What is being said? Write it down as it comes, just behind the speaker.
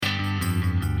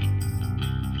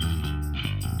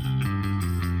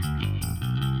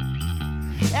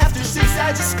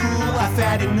inside your school. I've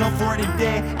had enough for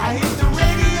today. I hit the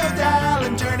radio dial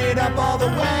and turn it up all the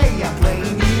way. I'm playing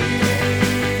UK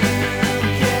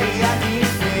hockey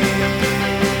fan.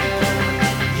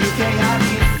 UK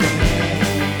hockey fan.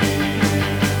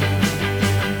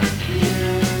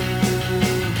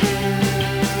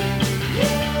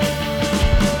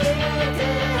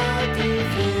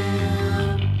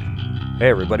 Hey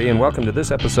everybody, and welcome to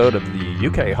this episode of the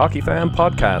UK Hockey Fan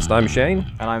Podcast. I'm Shane.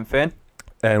 And I'm Finn.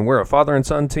 And we're a father and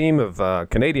son team of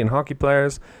Canadian hockey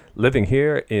players living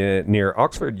here near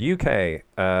Oxford, UK.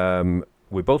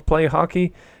 We both play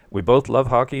hockey. We both love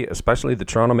hockey, especially the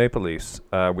Toronto Maple Leafs.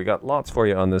 We got lots for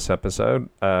you on this episode.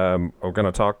 We're going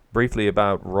to talk briefly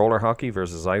about roller hockey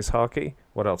versus ice hockey.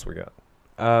 What else we got?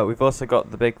 We've also got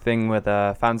the big thing with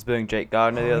fans booing Jake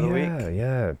Gardiner the other week.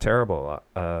 Yeah, terrible.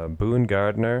 Booing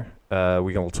Gardiner.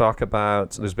 We're going to talk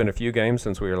about, there's been a few games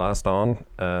since we were last on.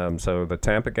 So the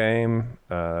Tampa game,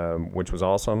 which was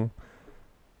awesome.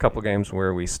 A couple games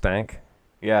where we stank.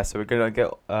 Yeah, so we're going to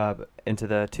get into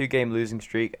the 2-game losing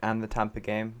streak and the Tampa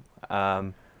game.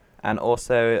 And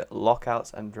also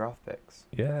lockouts and draft picks.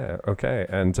 Yeah, okay.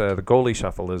 And the goalie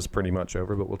shuffle is pretty much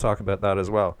over, but we'll talk about that as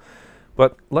well.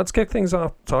 But let's kick things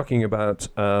off talking about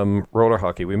roller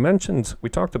hockey. We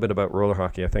talked a bit about roller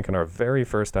hockey, I think, in our very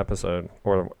first episode,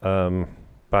 or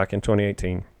back in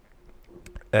 2018.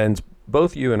 And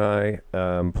both you and I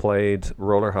played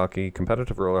roller hockey,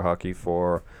 competitive roller hockey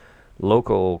for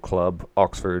local club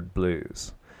Oxford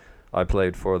Blues. I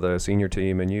played for the senior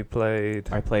team, and you played?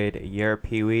 I played a year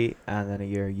Pee-wee and then a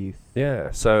year youth.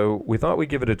 Yeah, so we thought we'd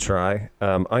give it a try.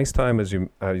 Ice time, as you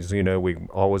know, we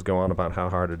always go on about how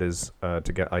hard it is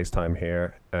to get ice time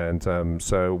here, and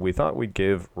so we thought we'd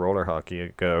give roller hockey a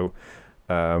go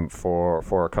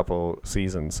for a couple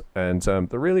seasons. And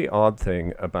the really odd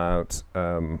thing about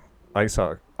ice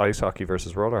hockey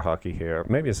versus roller hockey here,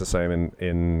 maybe it's the same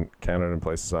in Canada and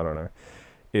places, I don't know,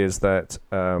 is that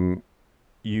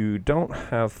you don't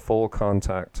have full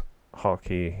contact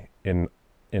hockey in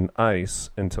ice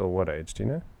until what age, do you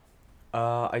know?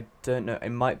 I don't know.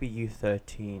 It might be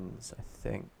U13s, I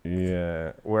think.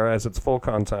 Yeah, whereas it's full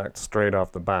contact straight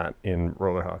off the bat in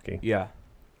roller hockey. Yeah.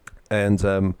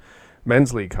 And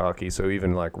men's league hockey, so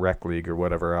even like rec league or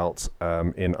whatever else,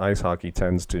 in ice hockey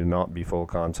tends to not be full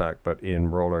contact, but in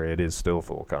roller it is still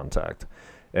full contact.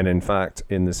 And in fact,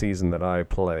 in the season that I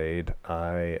played,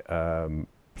 I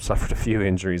suffered a few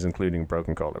injuries, including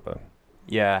broken collarbone.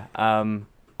 Yeah,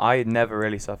 I never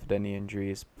really suffered any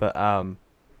injuries, but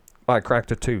I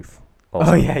cracked a tooth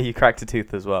also. Oh yeah, you cracked a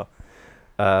tooth as well.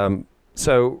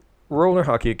 So roller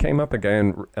hockey, it came up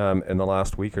again in the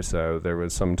last week or so. There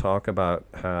was some talk about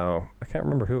how, I can't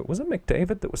remember who, was it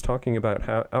McDavid that was talking about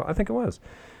how, I think it was.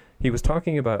 He was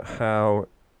talking about how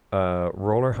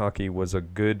roller hockey was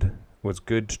good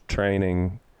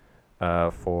training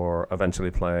for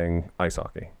eventually playing ice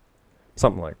hockey,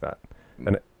 something like that.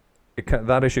 And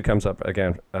that issue comes up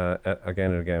again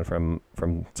and again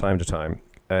from time to time.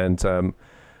 And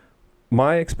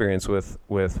my experience with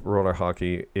roller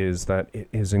hockey is that it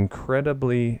is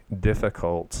incredibly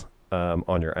difficult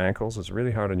on your ankles. It's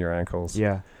really hard on your ankles.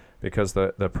 Yeah. Because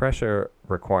the pressure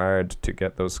required to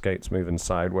get those skates moving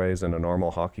sideways in a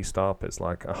normal hockey stop is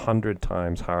like 100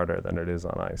 times harder than it is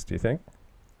on ice. Do you think?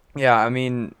 Yeah, I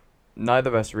mean, neither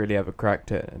of us really ever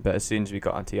cracked it, but as soon as we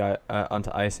got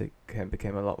onto ice, it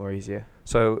became a lot more easier.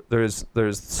 So there's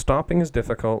stopping is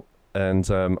difficult, and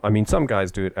I mean some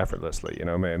guys do it effortlessly. You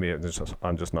know, maybe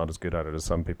I'm just not as good at it as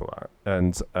some people are.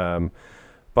 And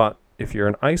but if you're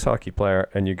an ice hockey player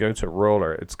and you go to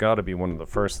roller, it's got to be one of the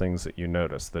first things that you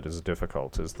notice that is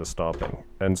difficult is the stopping.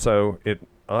 And so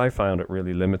I found it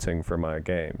really limiting for my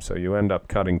game. So you end up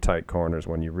cutting tight corners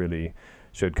when you really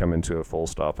should come into a full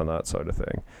stop and that sort of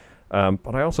thing.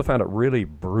 But I also found it really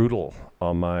brutal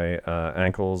on my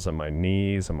ankles and my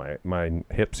knees, and my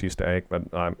hips used to ache.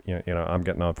 But I'm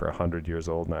getting on for 100 years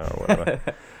old now or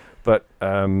whatever. But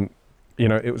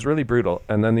it was really brutal.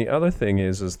 And then the other thing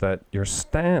is that your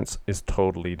stance is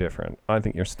totally different. I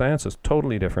think your stance is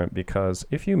totally different because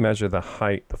if you measure the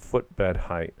footbed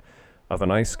height of an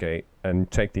ice skate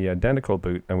and take the identical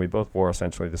boot, and we both wore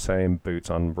essentially the same boots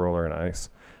on roller and ice,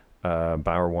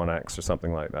 Bauer 1X or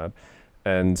something like that.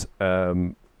 And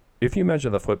if you measure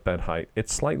the footbed height,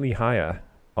 it's slightly higher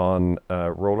on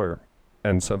roller.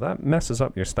 And so that messes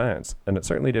up your stance. And it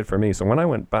certainly did for me. So when I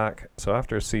went back, so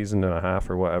after a season and a half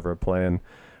or whatever playing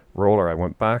roller, I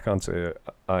went back onto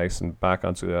ice and back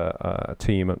onto a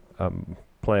team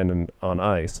playing on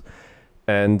ice.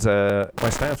 And my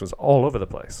stance was all over the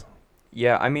place.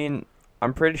 Yeah, I mean,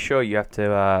 I'm pretty sure you have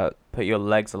to put your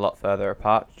legs a lot further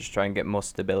apart, just try and get more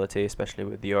stability, especially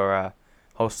with your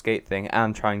whole skate thing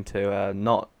and trying to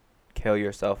not kill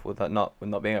yourself with not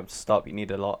being able to stop. You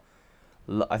need a lot.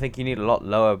 I think you need a lot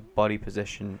lower body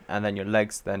position, and then your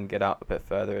legs then get out a bit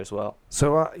further as well.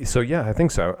 So yeah, I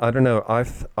think so. I don't know.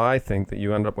 I think that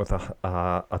you end up with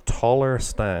a taller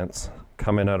stance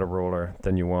coming out of roller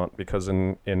than you want, because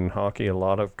in hockey, a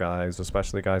lot of guys,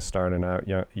 especially guys starting out,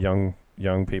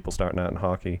 young people starting out in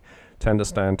hockey, tend to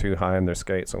stand too high in their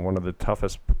skates. And one of the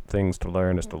toughest things to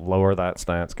learn is to lower that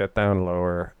stance, get down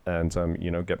lower, and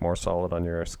get more solid on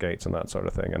your skates and that sort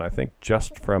of thing. And I think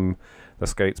just from the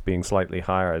skates being slightly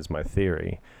higher, is my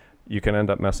theory, you can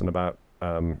end up messing about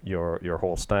your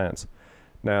whole stance.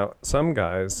 Now, some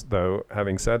guys, though,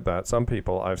 having said that, some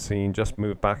people I've seen just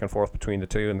move back and forth between the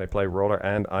two, and they play roller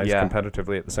and ice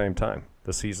competitively at the same time.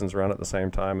 The seasons run at the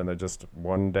same time, and they're just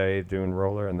one day doing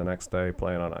roller and the next day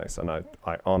playing on ice. And I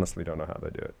honestly don't know how they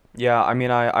do it. Yeah, I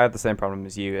mean, I had the same problem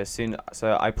as you.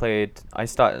 So I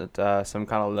started some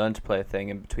kind of learn to play thing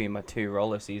in between my 2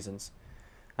 roller seasons,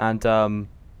 and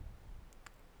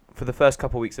for the first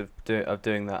couple of weeks of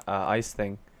doing that ice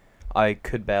thing, I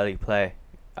could barely play.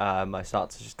 My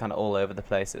starts were just kind of all over the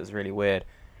place. It was really weird.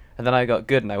 And then I got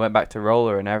good, and I went back to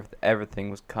roller, and everything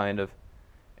was kind of,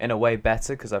 in a way,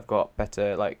 better, because I've got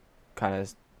better, like, kind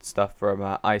of stuff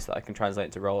from ice that I can translate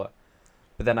into roller.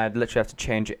 But then I'd literally have to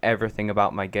change everything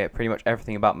about my game, pretty much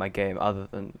everything about my game, other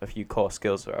than a few core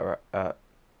skills,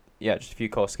 just a few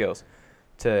core skills,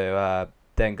 to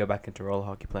then go back into roller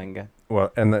hockey playing again.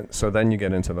 Well, and then you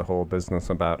get into the whole business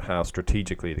about how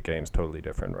strategically the game's totally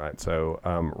different, right? So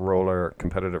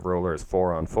competitive roller is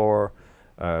 4-on-4.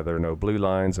 There are no blue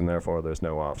lines, and therefore there's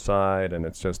no offside, and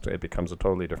it becomes a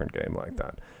totally different game like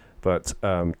that. But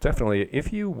definitely,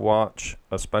 if you watch,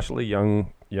 especially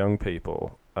young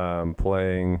people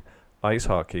playing ice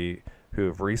hockey who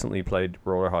have recently played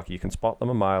roller hockey, you can spot them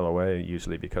a mile away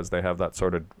usually, because they have that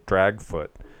sort of drag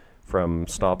foot from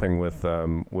stopping with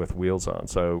wheels on.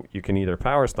 So you can either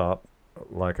power stop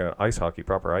like a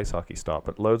proper ice hockey stop,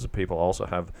 but loads of people also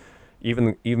have,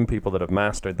 even people that have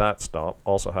mastered that stop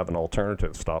also have an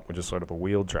alternative stop, which is sort of a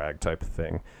wheel drag type of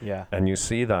thing. Yeah. And you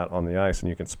see that on the ice, and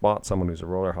you can spot someone who's a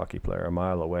roller hockey player a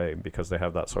mile away because they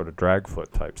have that sort of drag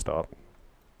foot type stop.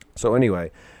 So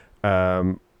anyway,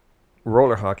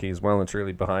 roller hockey is well and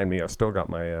truly behind me. I've still got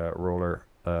my roller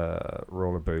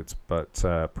boots, but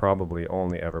probably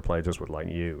only ever play just with like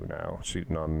you now,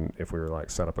 shooting on, if we were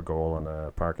like set up a goal on a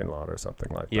parking lot or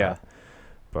something like that.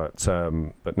 But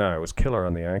no, it was killer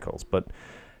on the ankles. But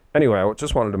anyway, I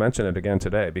just wanted to mention it again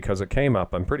today because it came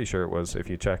up. I'm pretty sure it was, if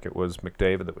you check, it was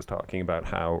McDavid that was talking about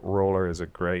how roller is a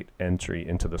great entry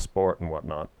into the sport and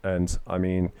whatnot. And I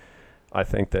mean, I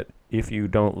think that if you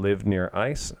don't live near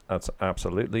ice, that's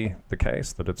absolutely the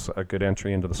case, that it's a good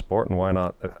entry into the sport, and why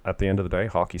not? At the end of the day,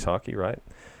 hockey's hockey, right?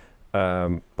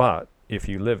 But if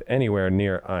you live anywhere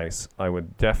near ice, I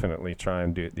would definitely try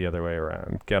and do it the other way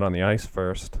around. Get on the ice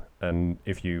first, and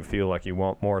if you feel like you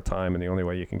want more time and the only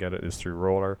way you can get it is through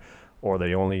roller, or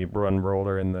they only run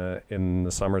roller in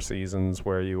the summer seasons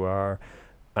where you are,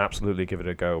 absolutely give it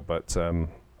a go. But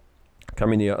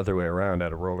coming the other way around,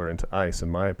 out of roller into ice, in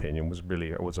my opinion,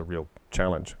 was a real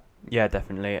challenge. Yeah,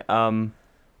 definitely.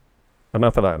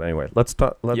 Enough of that anyway.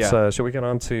 Shall we get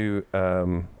on to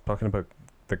talking about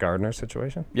the Gardner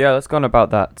situation? Yeah, let's go on about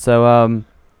that. So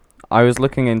I was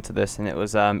looking into this, and it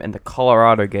was in the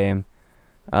Colorado game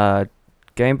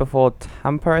before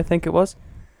Tampa, I think it was.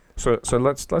 So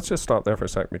let's just stop there for a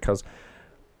sec, because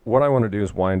what I want to do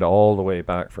is wind all the way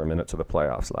back for a minute to the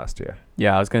playoffs last year.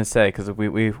 Yeah, I was going to say, because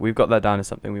we've got that down as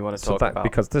something we want to talk about.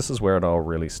 Because this is where it all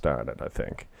really started, I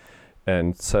think.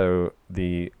 And so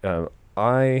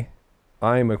I'm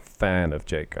a fan of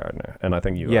Jake Gardner, and I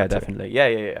think you are Yeah, too. definitely.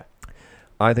 Yeah.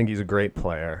 I think he's a great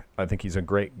player. I think he's a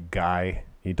great guy.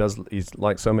 He's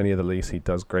like so many of the Leafs, he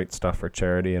does great stuff for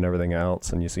charity and everything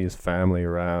else, and you see his family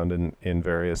around in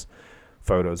various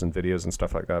photos and videos and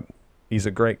stuff like that. He's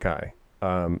a great guy.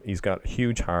 He's got a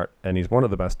huge heart, and he's one of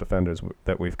the best defenders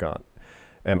that we've got.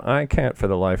 And I can't for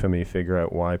the life of me figure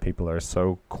out why people are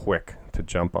so quick to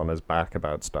jump on his back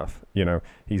about stuff. You know,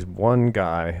 he's one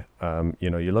guy.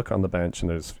 You look on the bench and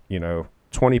there's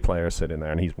 20 players sitting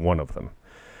there, and he's one of them.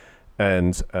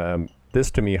 And this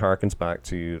to me harkens back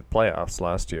to the playoffs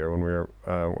last year when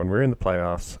we were in the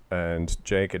playoffs, and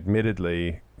Jake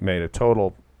admittedly made a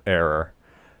total error,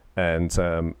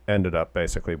 and ended up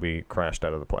basically we crashed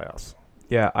out of the playoffs.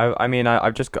 Yeah,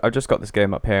 I've just got this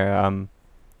game up here.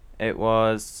 It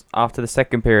was after the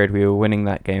second period, we were winning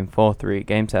that game 4-3,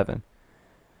 game 7.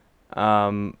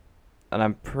 And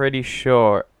I'm pretty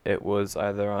sure it was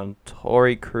either on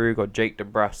Torrey Krug or Jake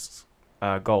DeBrusk's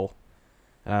goal.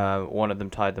 One of them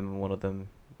tied them, and one of them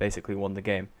basically won the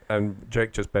game. And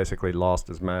Jake just basically lost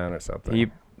his man or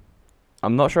something.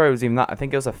 I'm not sure it was even that. I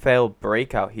think it was a failed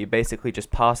breakout. He basically just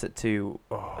passed it to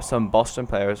some Boston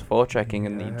player who was forechecking,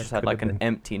 and he just had like an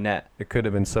empty net. It could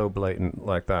have been so blatant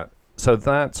like that. So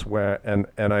that's where, and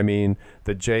I mean,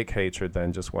 the Jake hatred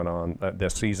then just went on. The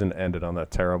season ended on that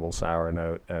terrible sour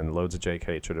note, and loads of Jake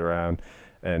hatred around.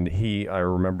 And I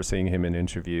remember seeing him in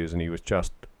interviews, and he was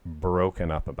just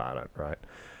broken up about it, right?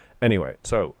 Anyway,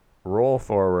 so roll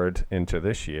forward into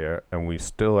this year, and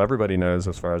everybody knows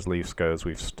as far as Leafs goes,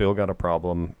 we've still got a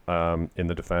problem in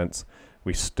the defense.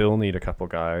 We still need a couple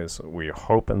guys. We're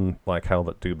hoping like hell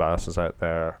that Dubas is out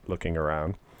there looking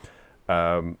around.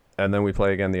 And then we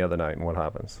play again the other night, and what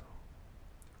happens?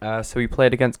 So we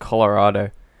played against Colorado,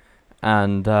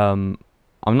 and I'm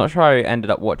not sure I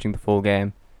ended up watching the full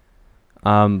game,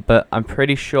 but I'm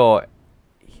pretty sure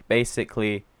he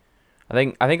basically... I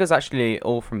think it was actually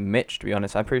all from Mitch, to be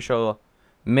honest. I'm pretty sure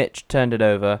Mitch turned it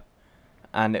over,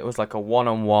 and it was like a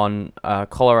one-on-one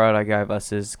Colorado guy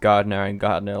versus Gardner, and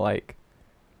Gardner like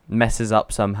messes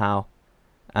up somehow,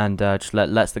 and just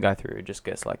lets the guy through. It just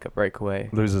gets like a breakaway,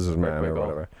 loses his man or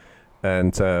whatever.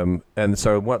 And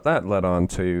so what that led on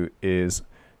to is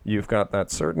you've got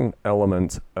that certain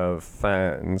element of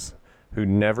fans who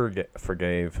never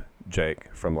forgave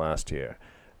Jake from last year.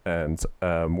 And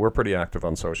we're pretty active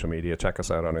on social media. Check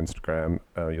us out on Instagram.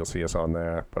 You'll see us on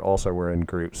there. But also we're in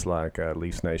groups like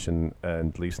Leafs Nation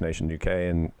and Leafs Nation UK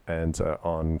and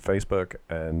on Facebook,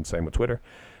 and same with Twitter.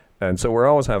 And so we're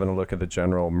always having a look at the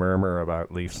general murmur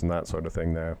about Leafs and that sort of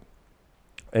thing there.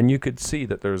 And you could see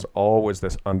that there's always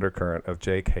this undercurrent of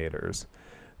Jake haters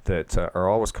that are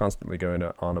always constantly going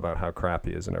on about how crap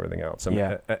he is and everything else.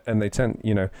 And, and they tend,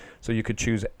 so you could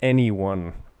choose any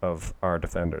one of our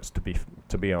defenders,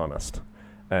 to be honest,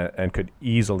 and could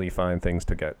easily find things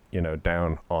to get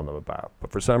down on them about.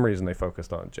 But for some reason they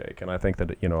focused on Jake, and I think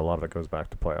that a lot of it goes back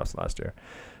to playoffs last year.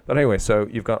 But anyway, so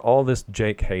you've got all those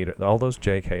Jake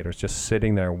haters just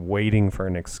sitting there waiting for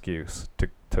an excuse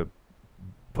to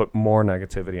put more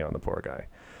negativity on the poor guy.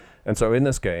 And so in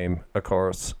this game, of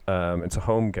course, it's a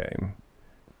home game,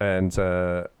 and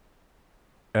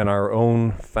our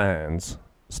own fans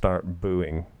start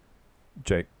booing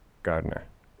Jake Gardner.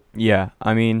 Yeah,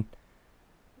 I mean,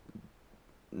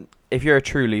 if you're a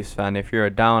true Leafs fan, if you're a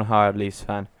down-hard Leafs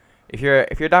fan, if you're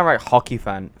a downright hockey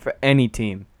fan for any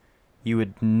team, you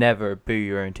would never boo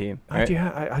your own team. Right?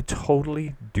 I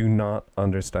totally do not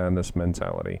understand this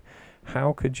mentality.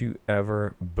 How could you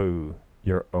ever boo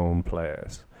your own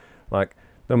players? Like,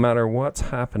 no matter what's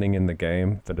happening in the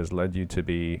game that has led you to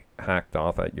be hacked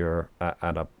off at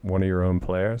one of your own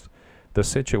players, the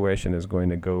situation is going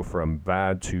to go from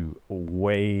bad to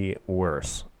way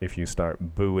worse if you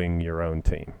start booing your own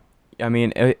team. I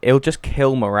mean, it'll just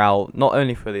kill morale, not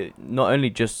only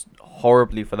just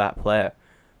horribly for that player,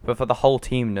 but for the whole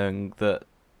team, knowing that,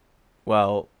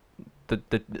 well,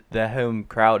 their home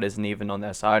crowd isn't even on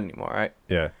their side anymore, right?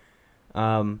 Yeah.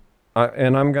 And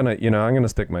I'm gonna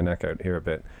stick my neck out here a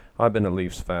bit. I've been a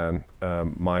Leafs fan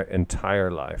my entire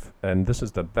life, and this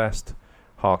is the best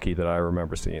hockey that I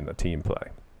remember seeing the team play.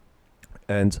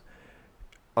 And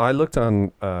I looked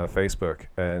on Facebook,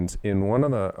 and in one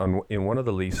of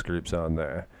the Leafs groups on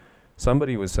there,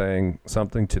 somebody was saying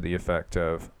something to the effect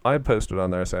of, I posted on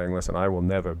there saying, listen, I will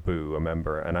never boo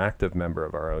an active member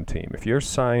of our own team. If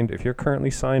you're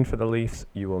currently signed for the Leafs,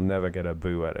 you will never get a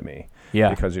boo out of me. Yeah.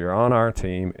 Because you're on our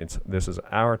team. This is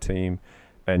our team,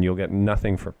 and you'll get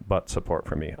nothing but support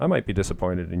from me. I might be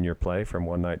disappointed in your play from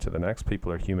one night to the next.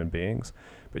 People are human beings,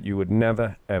 but you would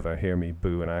never, ever hear me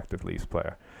boo an active Leafs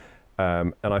player.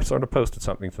 And I sort of posted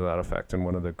something to that effect in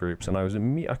one of the groups, and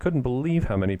I couldn't believe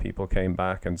how many people came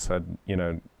back and said,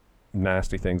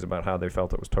 nasty things about how they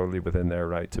felt it was totally within their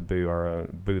right to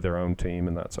boo their own team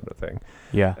and that sort of thing.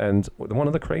 Yeah. And one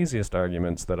of the craziest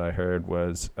arguments that I heard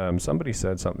was somebody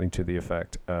said something to the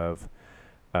effect of,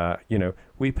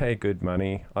 we pay good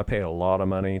money. I pay a lot of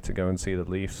money to go and see the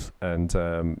Leafs, and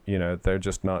they're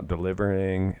just not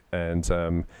delivering.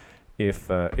 And if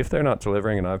they're not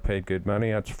delivering and I've paid good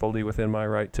money, that's fully within my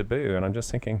right to boo. And I'm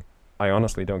just thinking, I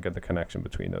honestly don't get the connection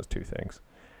between those two things.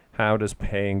 How does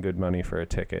paying good money for a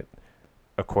ticket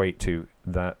equate to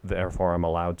that? Therefore, I'm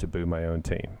allowed to boo my own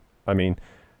team. I mean,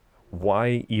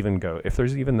 why even go? If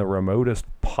there's even the remotest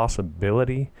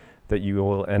possibility that you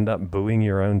will end up booing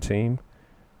your own team,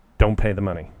 don't pay the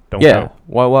money. Don't go.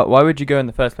 Why would you go in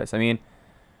the first place? I mean,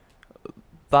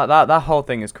 that whole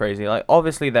thing is crazy. Like,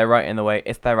 obviously they're right in the way.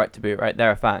 It's their right to boo, right?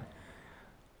 They're a fan.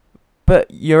 But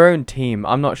your own team,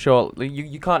 I'm not sure.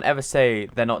 You can't ever say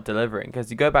they're not delivering, because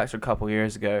you go back to a couple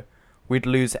years ago, we'd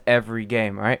lose every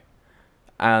game, right?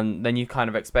 and then you kind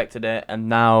of expected it, and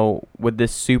now with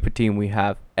this super team we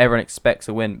have, everyone expects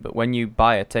a win. But when you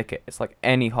buy a ticket, it's like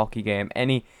any hockey game,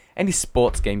 any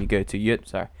sports game you go to.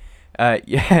 Yeah.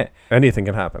 Anything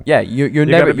can happen. Yeah, you're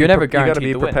never guaranteed You got to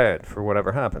be to win. prepared for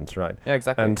whatever happens, right? Yeah,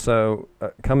 exactly. And so,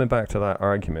 coming back to that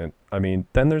argument, I mean,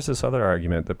 then there's this other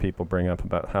argument that people bring up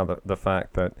about how the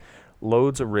fact that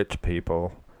loads of rich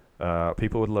people,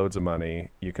 people with loads of money,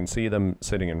 you can see them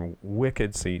sitting in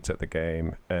wicked seats at the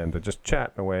game, and they're just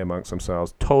chatting away amongst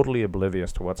themselves, totally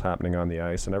oblivious to what's happening on the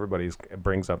ice, and everybody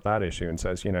brings up that issue and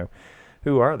says,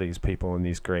 who are these people in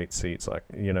these great seats? Like,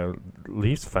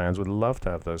 Leafs fans would love to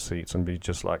have those seats and be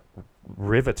just like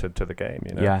riveted to the game,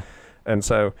 Yeah. And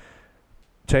so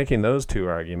taking those two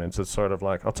arguments, it's sort of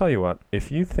like, I'll tell you what,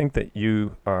 if you think that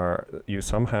you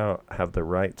somehow have the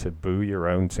right to boo your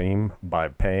own team by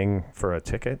paying for a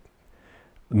ticket,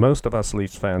 most of us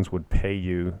Leafs fans would pay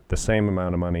you the same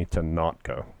amount of money to not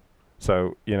go.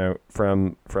 So,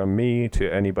 from me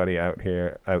to anybody out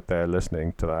there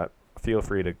listening to that, feel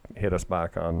free to hit us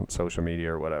back on social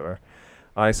media or whatever.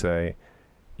 I say,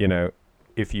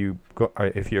 if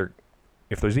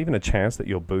there's even a chance that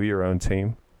you'll boo your own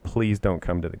team, please don't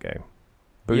come to the game.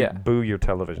 Boo your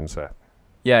television set.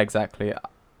 Yeah, exactly.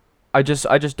 I just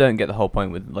don't get the whole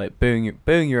point with like booing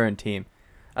your own team.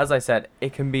 As I said,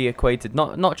 it can be equated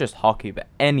not just hockey but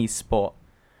any sport.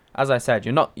 As I said,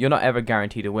 you're not ever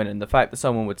guaranteed to win, and the fact that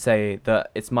someone would say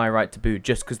that it's my right to boo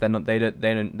just because they're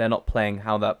not playing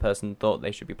how that person thought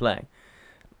they should be playing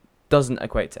doesn't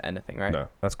equate to anything, right? No,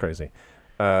 that's crazy.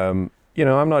 I'm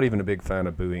not even a big fan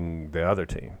of booing the other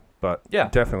team, but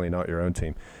definitely not your own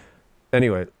team.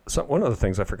 Anyway, so one of the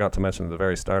things I forgot to mention at the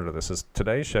very start of this is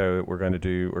today's show. We're going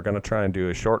to try and do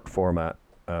a short format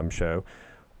show.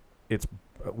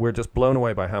 We're just blown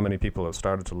away by how many people have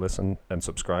started to listen and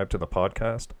subscribe to the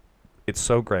podcast. It's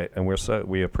so great, and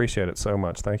we appreciate it so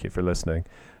much. Thank you for listening.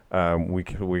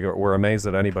 We're amazed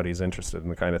that anybody's interested in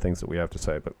the kind of things that we have to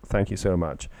say, but thank you so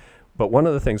much. But one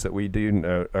of the things that we do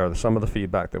know, or some of the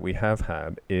feedback that we have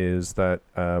had, is that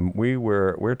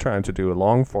we're trying to do a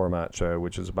long format show,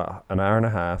 which is about an hour and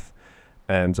a half,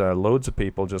 and loads of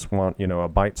people just want a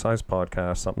bite-sized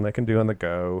podcast, something they can do on the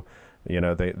go.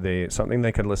 They something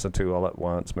they can listen to all at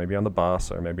once, maybe on the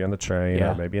bus or maybe on the train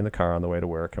or maybe in the car on the way to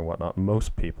work and whatnot.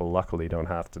 Most people, luckily, don't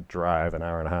have to drive an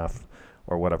hour and a half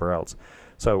or whatever else.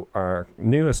 So our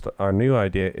new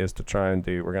idea is to try and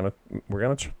do. We're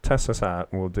gonna test this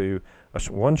out, and we'll do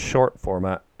one short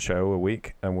format show a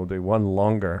week, and we'll do one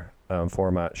longer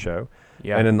format show.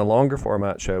 Yeah. And in the longer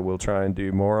format show, we'll try and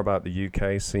do more about the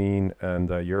UK scene and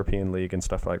European League and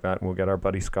stuff like that. And we'll get our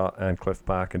buddy Scott and Cliff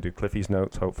back and do Cliffy's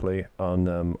notes, hopefully, on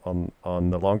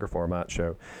the longer format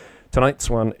show. Tonight's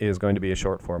one is going to be a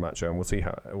short format show, and we'll see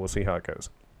how it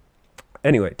goes.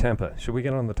 Anyway, Tampa. Should we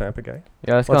get on the Tampa game?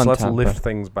 Yeah, let's Let's lift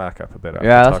things back up a bit.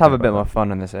 Yeah, let's have a bit more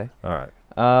fun on this, eh? All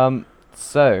right.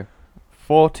 So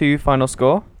 4-2 final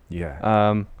score.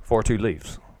 Yeah. 4-2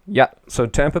 Leafs. Yeah. So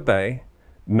Tampa Bay,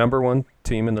 number one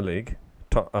team in the league,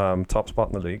 top spot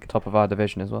in the league, top of our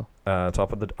division as well.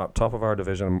 Top of our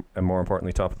division, and more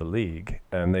importantly, top of the league.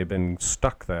 And they've been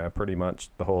stuck there pretty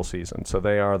much the whole season. So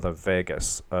they are the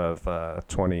Vegas of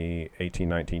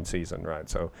 2018-19 season, right?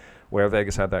 So where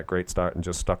Vegas had that great start and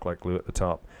just stuck like glue at the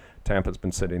top, Tampa's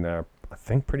been sitting there, I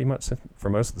think, pretty much for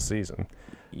most of the season.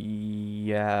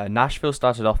 Yeah, Nashville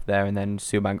started off there, and then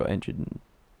Subban got injured, and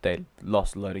they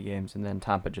lost a load of games, and then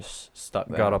Tampa just stuck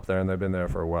there. Got up there, and they've been there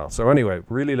for a while. So anyway,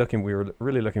 we were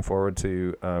really looking forward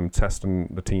to testing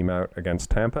the team out against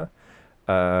Tampa.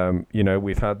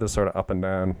 We've had this sort of up and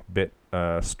down bit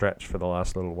stretch for the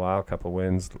last little while. A couple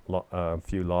wins, a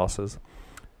few losses,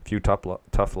 a few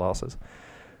tough losses.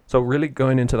 So really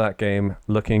going into that game,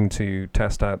 looking to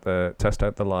test out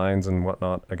the lines and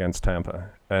whatnot against Tampa.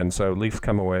 And so Leafs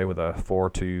come away with a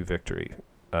 4-2 victory,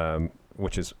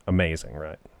 which is amazing,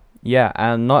 right? Yeah,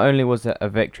 and not only was it a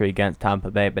victory against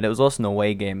Tampa Bay, but it was also an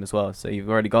away game as well. So you've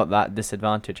already got that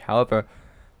disadvantage. However,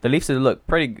 the Leafs look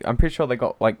pretty. I'm pretty sure they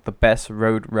got like the best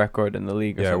road record in the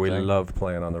league. Or something. We love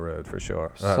playing on the road for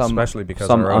sure, especially because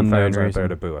our own fans aren't there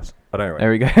to boo us. But anyway,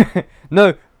 there we go.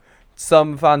 No.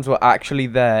 Some fans were actually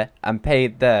there and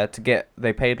paid there to get.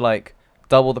 They paid like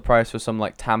double the price for some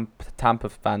like Tampa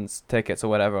fans tickets or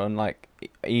whatever on like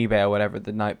eBay or whatever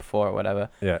the night before or whatever.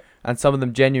 Yeah. And some of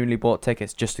them genuinely bought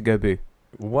tickets just to go boo.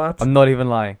 What? I'm not even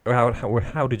lying.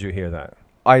 How did you hear that?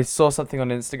 I saw something on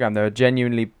Instagram. They were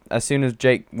genuinely, as soon as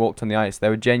Jake walked on the ice, they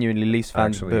were genuinely Leafs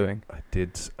fans booing. I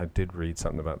did read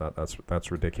something about that.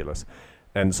 That's ridiculous.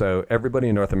 And so everybody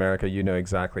in North America,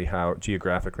 exactly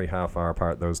geographically how far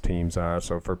apart those teams are.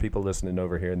 So for people listening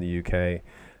over here in the UK,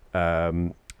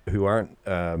 who aren't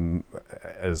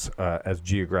as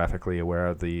geographically aware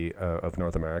of the of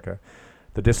North America,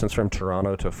 the distance from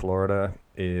Toronto to Florida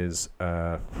is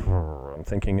I'm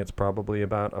thinking it's probably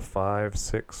about a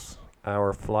 5-6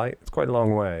 hour flight. It's quite a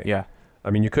long way. Yeah. I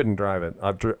mean, you couldn't drive it.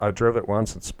 I drove it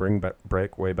once at spring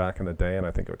break way back in the day, and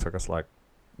I think it took us like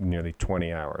nearly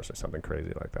 20 hours or something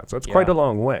crazy like that. So it's quite a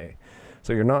long way.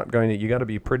 So you're not going to, you got to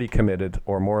be pretty committed,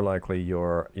 or more likely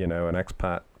you're, an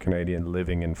expat Canadian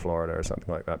living in Florida or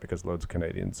something like that, because loads of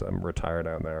Canadians retire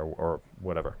down there or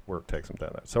whatever, work takes them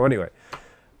down there. So anyway,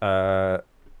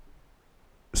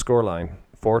 scoreline,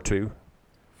 4-2.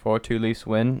 4-2 Leafs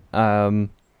win.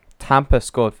 Tampa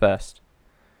scored first.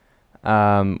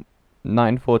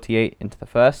 9:48 into the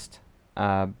first.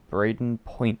 Braden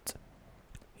Point.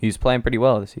 He's playing pretty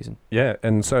well this season. Yeah,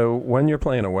 and so when you're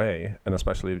playing away, and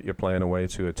especially if you're playing away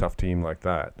to a tough team like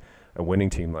that, a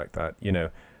winning team like that,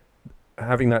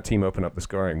 having that team open up the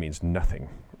scoring means nothing,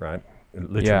 right?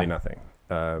 Literally nothing.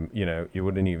 You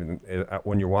wouldn't even,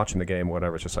 when you're watching the game,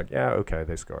 whatever, it's just like, yeah, okay,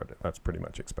 they scored. That's pretty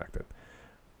much expected.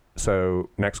 So,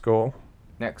 next goal.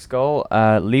 Leafs goal,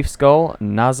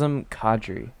 Nazem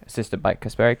Kadri, assisted by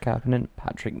Kasperi Kapanen,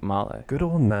 Patrick Marleau. Good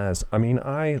old Naz. I mean,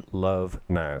 I love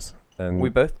Naz. And we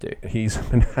both do. He's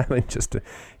been having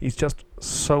he's just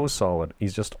so solid.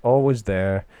 He's just always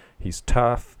there. He's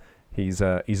tough. He's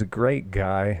a great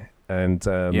guy and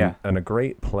a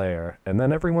great player. And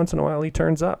then every once in a while he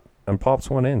turns up and pops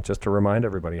one in just to remind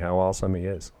everybody how awesome he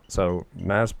is. So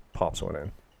Naz pops one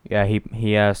in. Yeah,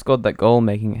 he scored that goal,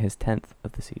 making it his 10th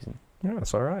of the season. Yeah,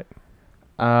 that's all right.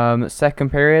 Second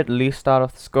period, Leafs start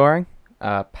off the scoring.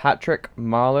 Patrick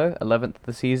Marleau, 11th of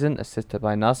the season, assisted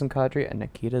by Nazem Kadri and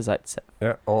Nikita Zaitsev.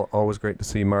 Yeah, always great to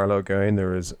see Marleau going. There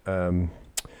was,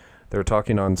 they were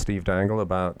talking on Steve Dangle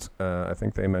about, I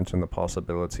think they mentioned the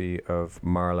possibility of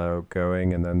Marleau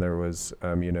going, and then there was,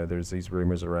 there's these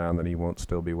rumors around that he won't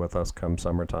still be with us come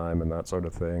summertime and that sort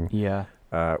of thing. Yeah.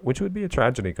 Which would be a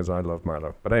tragedy because I love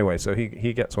Marleau. But anyway, so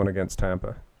he gets one against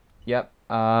Tampa. Yep.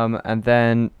 And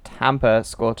then Tampa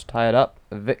scored to tie it up.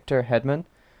 Victor Hedman,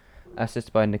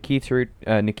 assisted by Nikita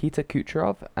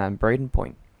Kucherov and Braden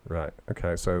Point. Right.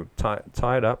 Okay. So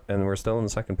tied up, and we're still in the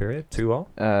second period.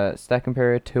 2-2. Second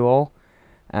period 2-2,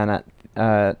 and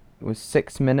at with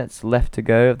 6 minutes left to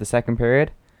go of the second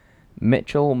period,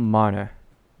 Mitchell Marner,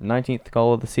 19th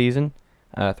goal of the season.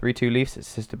 3-2 Leafs,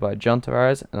 assisted by John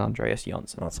Tavares and Andreas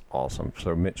Janssen. That's awesome.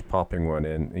 So Mitch popping one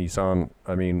in. He's on.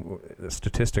 I mean,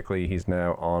 statistically, he's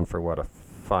now on for what, a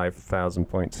 5,000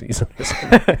 point season or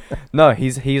something. No,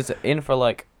 he's in for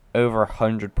like over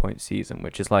 100-point season,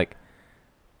 which is like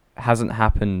hasn't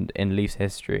happened in Leafs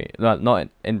history. Not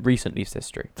in recent Leafs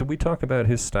history. Did we talk about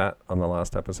his stat on the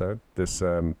last episode? This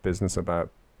business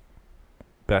about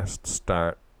best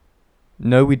start.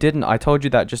 No, we didn't. I told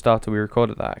you that just after we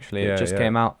recorded that. Actually, Yeah, it just yeah.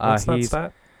 came out. What's that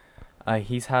stat?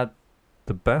 He's had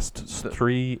The best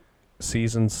 3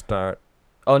 season start.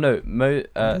 Oh no, What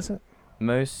is it?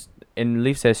 most in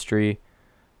Leafs history,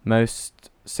 most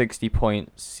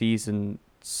 60-point seasons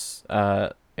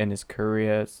in his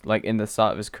career, like in the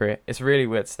start of his career. It's a really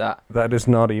weird stat. That is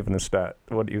not even a stat,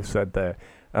 what you've said there.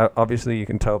 Obviously, you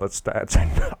can tell that stats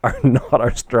are not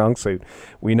our strong suit.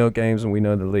 We know games and we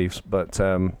know the Leafs, but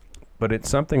it's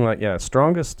something like,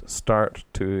 strongest start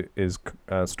of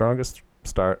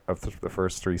the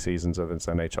first 3 seasons of his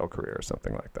NHL career or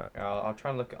something like that. I'll try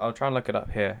and look it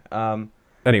up here.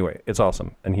 Anyway, it's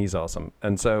awesome, and he's awesome.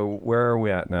 And so where are we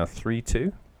at now?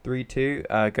 3-2?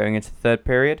 3-2 going into third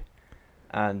period.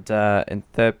 And in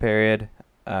third period,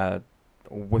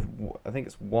 with I think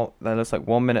it's that looks like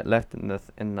 1 minute left in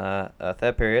the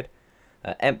third period.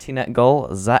 Empty net goal,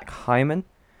 Zach Hyman,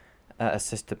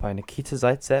 assisted by Nikita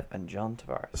Zaitsev and John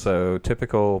Tavares. So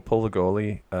typical pull the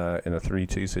goalie in a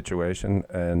 3-2 situation,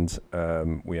 and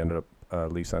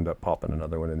Leafs end up popping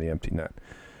another one in the empty net.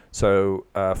 So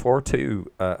 4-2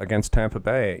 against Tampa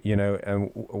Bay,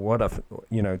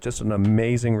 and just an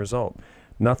amazing result.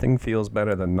 Nothing feels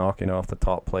better than knocking off the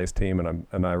top place team,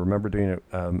 and I remember doing it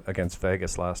against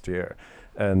Vegas last year,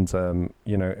 and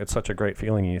it's such a great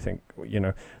feeling. And you think,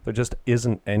 there just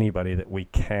isn't anybody that we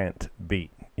can't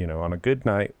beat. On a good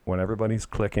night when everybody's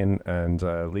clicking and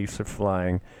Leafs are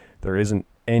flying, there isn't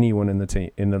anyone in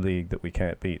the league that we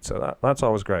can't beat. So that's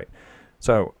always great.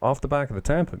 So off the back of the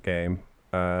Tampa game,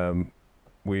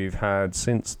 we've had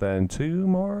since then 2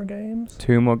 more games.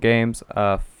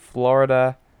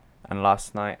 Florida. And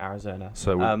last night, Arizona.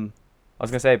 So I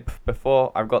was going to say,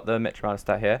 before, I've got the Mitch Marner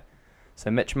stat here. So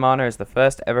Mitch Marner is the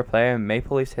first ever player in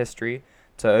Maple Leafs history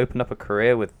to open up a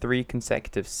career with 3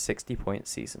 consecutive 60-point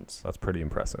seasons. That's pretty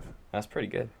impressive. That's pretty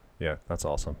good. Yeah, that's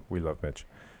awesome. We love Mitch.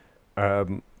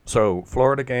 So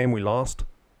Florida game we lost,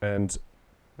 and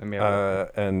Let me have a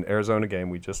look. and Arizona game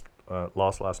we just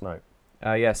lost last night.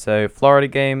 Yeah, so Florida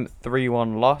game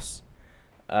 3-1 loss.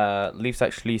 Leafs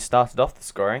actually started off the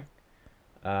scoring.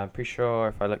 I'm pretty sure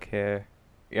if I look here,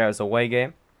 yeah, it was a away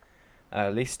game.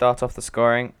 Leafs start off the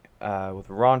scoring with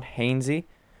Ron Hainsey,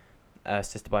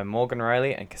 assisted by Morgan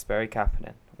Riley and Kasperi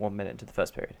Kapanen. 1 minute into the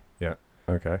first period.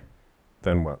 Okay.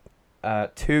 Then what?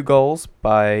 2 goals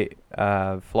by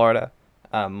Florida,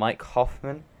 Mike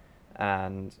Hoffman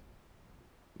and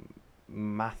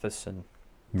Matheson.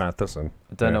 Matheson.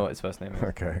 I don't Yeah. know what his first name is.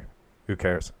 Okay. Who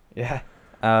cares? Yeah.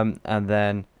 And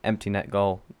then empty net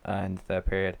goal in the third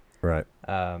period. Right.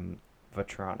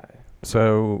 Vetrano.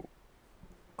 So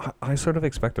I sort of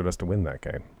expected us to win that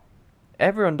game.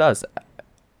 Everyone does.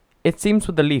 It seems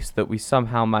with the Leafs that we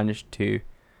somehow managed to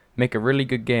make a really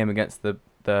good game against the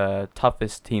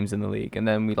toughest teams in the league, and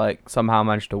then we somehow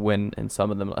managed to win in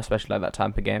some of them, especially like that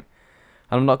Tampa game.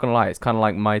 And I'm not gonna lie, it's kind of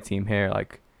like my team here.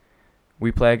 Like,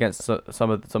 we play against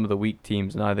some of the weak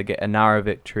teams and either get a narrow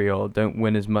victory or don't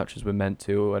win as much as we're meant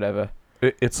to or whatever.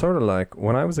 It's sort of like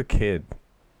when I was a kid.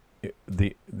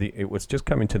 It was just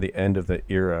coming to the end of the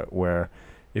era where,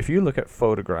 if you look at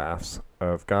photographs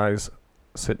of guys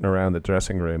sitting around the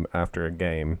dressing room after a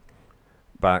game,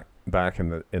 back in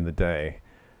the day,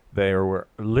 they were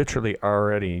literally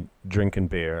already drinking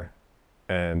beer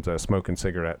and smoking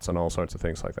cigarettes and all sorts of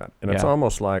things like that. And it's Yeah.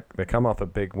 almost like they come off a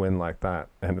big win like that,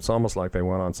 and it's almost like they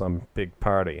went on some big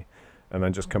party and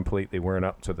then just completely weren't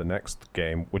up to the next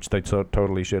game, which they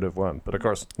totally should have won. But of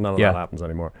course, none of Yeah. that happens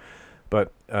anymore.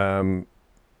 But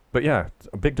yeah,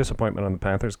 a big disappointment on the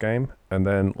Panthers game. And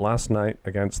then last night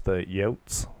against the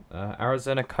Yotes.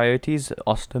 Arizona Coyotes,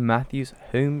 Austin Matthews'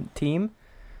 home team.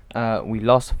 We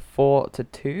lost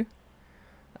 4-2.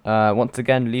 Once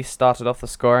again, Leafs started off the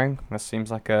scoring. That seems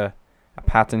like a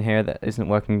pattern here that isn't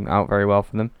working out very well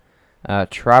for them.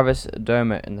 Travis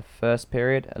Dermott in the first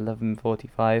period,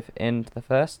 11:45 into the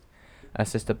first,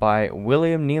 assisted by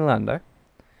William Nylander.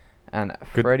 And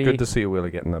Freddie. Good to see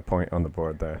Willie getting a point on the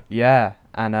board there. Yeah,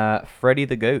 and Freddie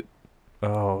the Goat.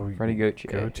 Oh, Freddie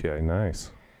Gauthier. Gauthier,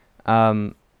 nice.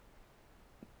 One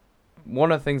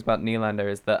of the things about Nylander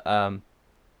is that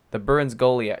the Bruins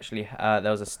goalie actually,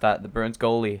 there was a stat, the Bruins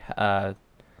goalie, I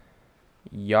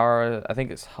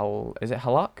think it's is it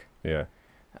Halak? Yeah.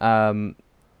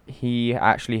 He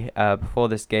actually, before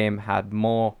this game, had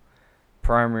more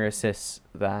primary assists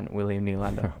than William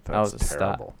Nylander. That was a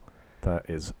terrible. That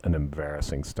is an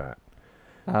embarrassing stat.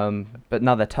 But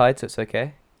now they're tied, so it's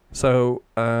okay. So,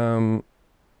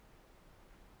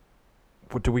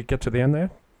 do we get to the end there?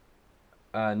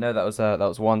 No, that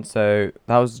was one. So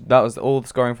that was all the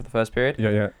scoring for the first period.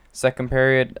 Yeah. Second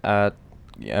period,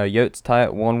 Yotes tie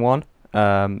at 1-1.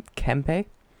 Kempe,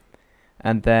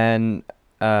 and then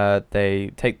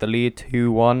they take the lead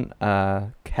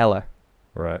 2-1. Keller.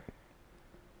 Right.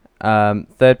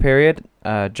 Third period,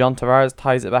 John Tavares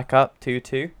ties it back up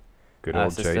 2-2. Good old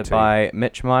assisted JT. by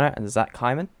Mitch Marner and Zach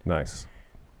Hyman. Nice.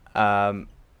 Don't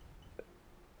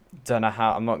know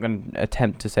how. I'm not going to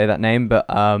attempt to say that name, but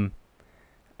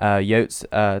Yotes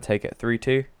take it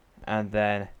 3-2, and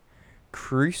then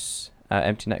Cruz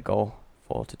empty net goal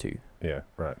 4-2. Yeah.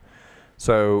 Right.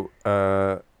 So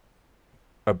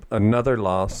another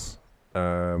loss,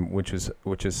 which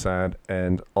is sad,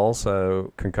 and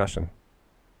also concussion.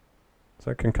 Is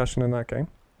there concussion in that game?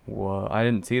 Whoa, I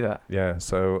didn't see that. Yeah.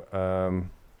 So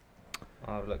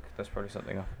Oh, look, there's probably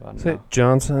something up about is now. it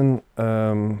Johnson?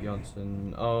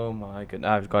 Johnson. Oh my goodness,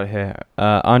 I've got it here.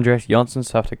 Andreas Johnson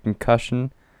suffered a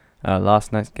concussion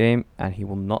last night's game, and he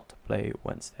will not play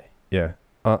Wednesday. Yeah.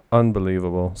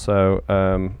 Unbelievable. So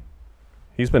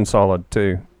he's been solid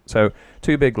too. So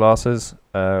 2 big losses.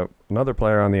 Another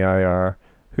player on the IR.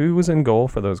 Who was in goal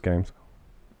for those games?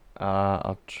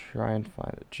 I'll try and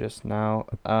find it just now.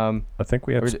 I think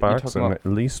we Or had is it- you Sparks talking in about-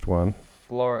 at least one.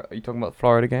 Are you talking about the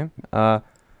Florida game?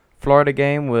 Florida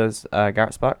game was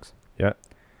Garrett Sparks. Yeah.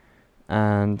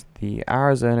 And the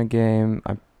Arizona game,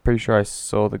 I'm pretty sure I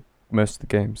saw most of the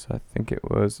games. I think it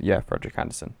was Frederick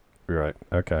Anderson. Right.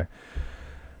 Okay.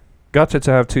 Gotcha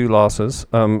to have 2 losses.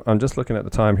 I'm just looking at the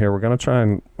time here. We're gonna try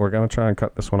and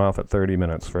cut this one off at 30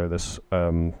 minutes for this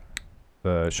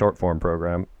the short form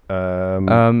program.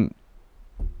 I'm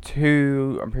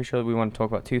pretty sure we want to talk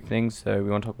about 2 things. So we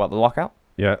want to talk about the lockout.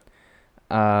 Yeah.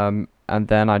 And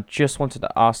then I just wanted to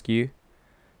ask you,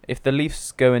 if the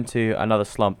Leafs go into another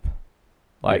slump,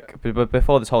 but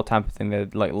before this whole Tampa thing, they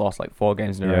lost 4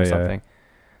 games in a row or something.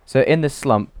 So in this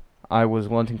slump, I was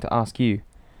wanting to ask you,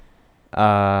 if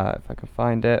I can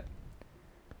find it.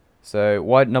 So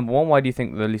number one, why do you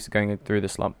think the Leafs are going through the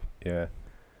slump? Yeah.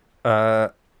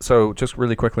 So just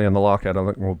really quickly on the lockout, I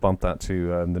think we'll bump that to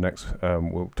the next.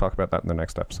 We'll talk about that in the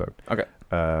next episode. Okay.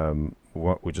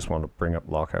 We just want to bring up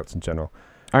lockouts in general.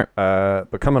 All right.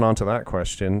 But coming on to that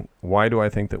question, why do I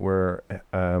think that we're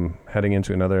heading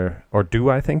into another, or do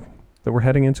I think that we're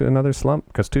heading into another slump?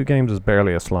 Because 2 games is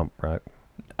barely a slump, right?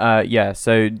 Yeah.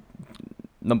 So,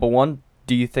 number one,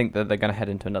 do you think that they're going to head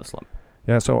into another slump?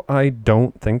 Yeah. So I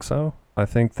don't think so. I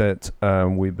think that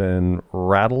we've been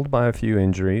rattled by a few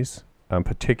injuries.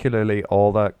 Particularly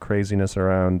all that craziness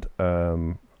around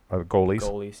goalies.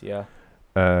 Goalies,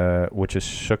 yeah. Which has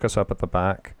shook us up at the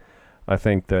back. I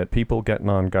think that people getting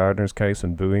on Gardner's case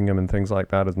and booing him and things like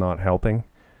that is not helping.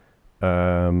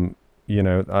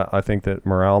 I think that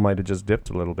morale might have just dipped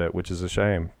a little bit, which is a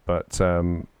shame. But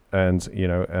and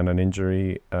an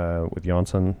injury with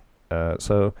Jonsson.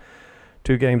 So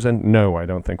 2 games in, no, I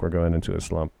don't think we're going into a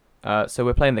slump. So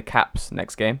we're playing the Caps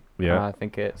next game. Yeah. I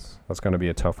think that's going to be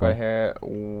a tough right one. here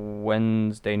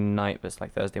Wednesday night, but it's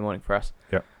like Thursday morning for us.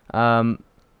 Yeah.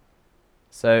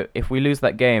 So if we lose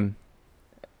that game,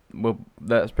 we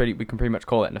can pretty much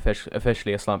call it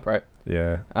officially a slump, right?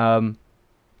 Yeah.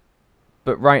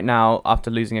 But right now, after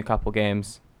losing a couple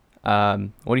games, what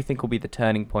do you think will be the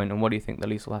turning point, and what do you think the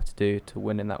Leafs will have to do to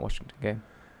win in that Washington game?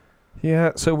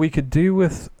 Yeah, so we could do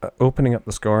with opening up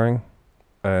the scoring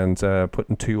and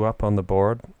putting 2 up on the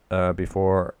board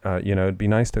before. It'd be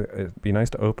nice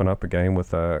to open up a game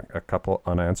with a couple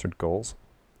unanswered goals.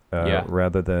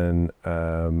 Rather than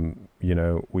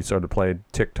we sort of played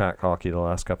tic-tac hockey the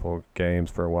last couple of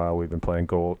games for a while. We've been playing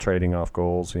trading off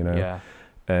goals, Yeah.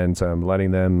 and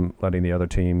letting the other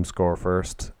team score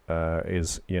first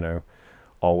is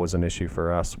always an issue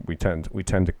for us. We tend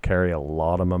to carry a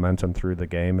lot of momentum through the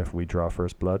game if we draw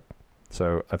first blood.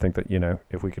 So I think that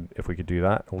if we could do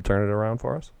that, it'll turn it around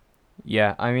for us.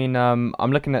 Yeah, I mean, I'm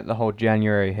looking at the whole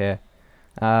January here.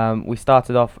 We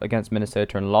started off against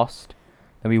Minnesota and lost.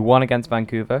 Then we won against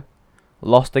Vancouver,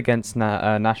 lost against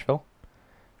Nashville,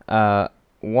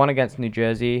 won against New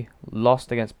Jersey,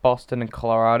 lost against Boston and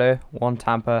Colorado, won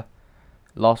Tampa,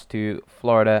 lost to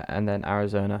Florida, and then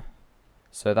Arizona.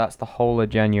 So that's the whole of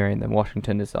January, and then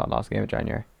Washington is our last game of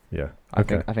January. Yeah.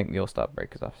 Okay. I think the All-Star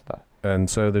break is after that. And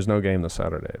so there's no game this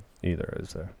Saturday either,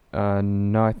 is there?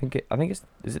 No, I think it's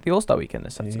is it the All-Star weekend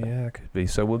this Saturday? Yeah, it could be.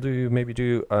 So we'll maybe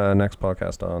do next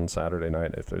podcast on Saturday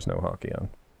night if there's no hockey on.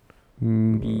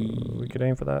 We could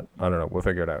aim for that. I don't know. We'll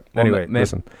figure it out. Well, anyway,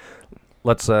 listen.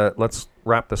 Let's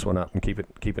wrap this one up and keep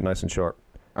it nice and short.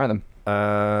 All right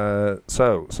then.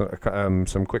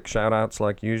 Some quick shout outs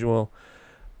like usual.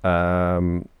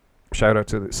 Shout out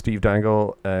to Steve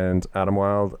Dangle and Adam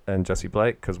Wilde and Jesse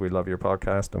Blake because we love your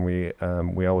podcast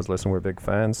and we always listen. We're big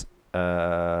fans.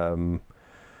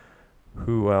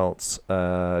 Who else?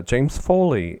 James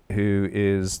Foley, who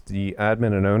is the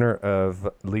admin and owner of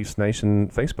Leafs Nation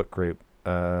Facebook group.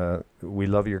 We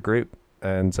love your group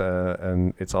and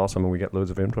it's awesome and we get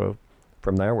loads of info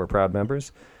from there. We're proud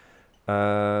members.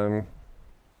 All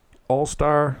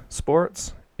Star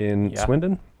Sports in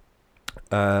Swindon.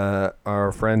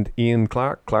 Our friend Ian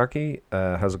Clarkey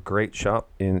has a great shop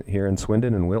here in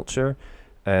Swindon in Wiltshire,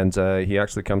 and he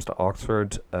actually comes to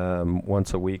Oxford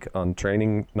once a week on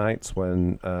training nights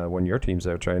when your team's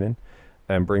out training,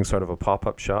 and brings sort of a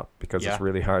pop-up shop because it's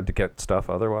really hard to get stuff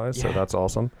otherwise. So that's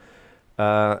awesome.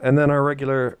 And then our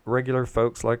regular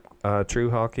folks like True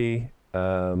Hockey,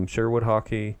 Sherwood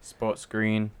Hockey, Sports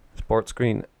Green.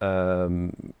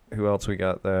 Who else we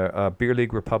got there? Beer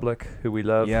League Republic, who we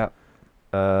love. Yeah.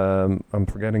 I'm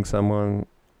forgetting someone.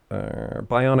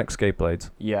 Bionic Skate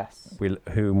Blades. Yes.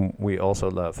 Whom we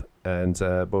also love, and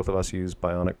both of us use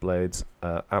Bionic Blades.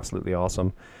 Absolutely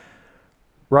awesome.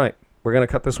 Right, we're gonna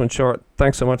cut this one short.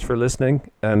 Thanks so much for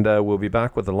listening, and we'll be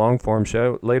back with a long form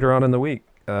show later on in the week.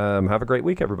 Have a great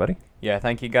week, everybody. Yeah,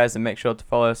 thank you guys, and make sure to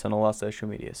follow us on all our social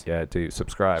medias. Yeah, do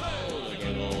subscribe.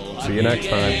 See you next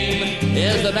time.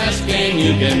 Is the best game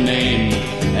you can name,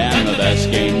 and the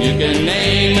best game you can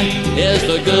name is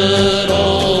the good